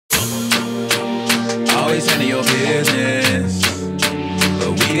Always handle your business,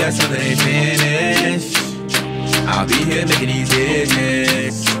 but we got something ain't finished. I'll be here making these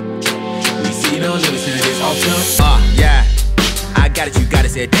digits. We see no limits in this off jump. Yeah, I got it, you got it,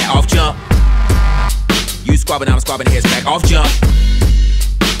 said that off jump. You squabbing, I'm squabbing, heads back off jump.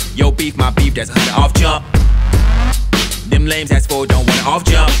 Yo beef, my beef, that's 100 off jump. Them lames, that's 4, don't want it off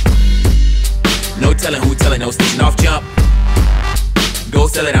jump. No telling who telling, no snitching off jump. Go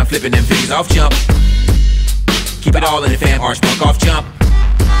sell it, I'm flipping them figures off jump. Keep it all in the fam, arch punk off jump.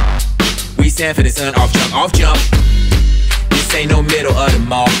 We stand for the sun, off jump, off jump. This ain't no middle of the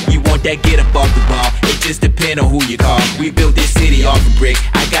mall. You want that, get up off the ball. It just depend on who you call. We built this city off a brick.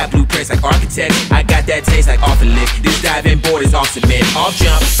 I got blueprints like architects. I got that taste like off a lick. This diving board is off cement, off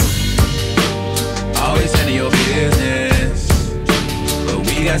jump. Always handle your business, but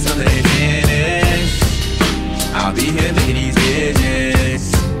we got something ain't finished. I'll be here making these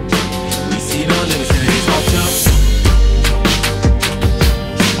digits. We see no limits in this off jump.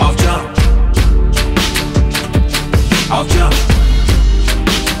 Off jump. Off jump.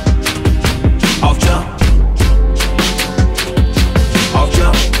 Off jump. Off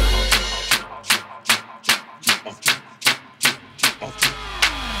jump.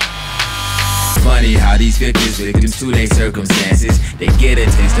 Funny how these victims to their circumstances. They get a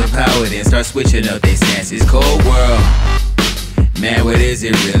taste of power, then start switching up their stances. Cold world, man, what is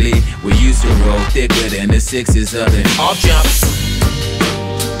it really? We used to roll thicker than the sixes up and off jump.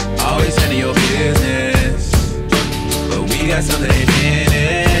 Always handle your business, but we got something ain't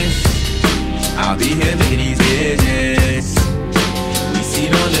finished. I'll be here making these digits. We see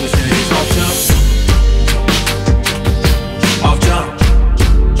no limits in this off jump. Off jump.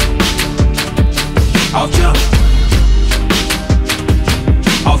 Off jump.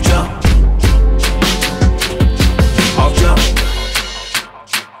 Off jump. Off jump.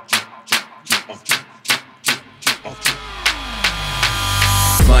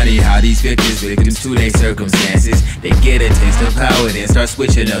 Funny how these victims to their circumstances. They get a taste of power, then start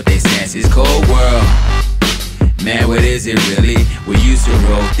switching up their stances. Cold world, man, what is it really? We used to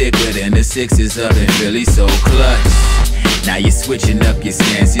roll thicker than the sixes up in Philly, so clutch. Now you're switching up your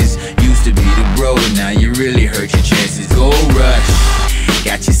stances. Used to be the bro, and now you really hurt your chances. Go rush,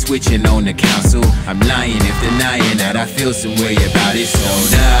 got you switching on the council. I'm lying if denying that I feel some way about it, so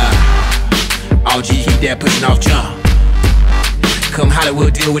nah. OG, keep that pushing off jump. Come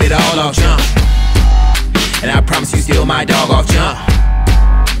Hollywood, deal with it all off jump. And I promise you still my dog off jump.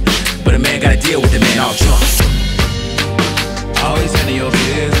 But a man gotta deal with the man off jump. Always handle your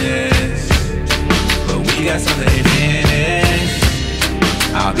business, but we got something ain't finished.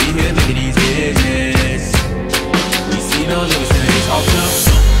 I'll be here making these digits. We see no limits in this off jump.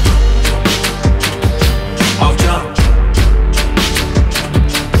 Off jump.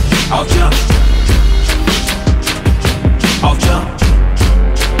 Off jump.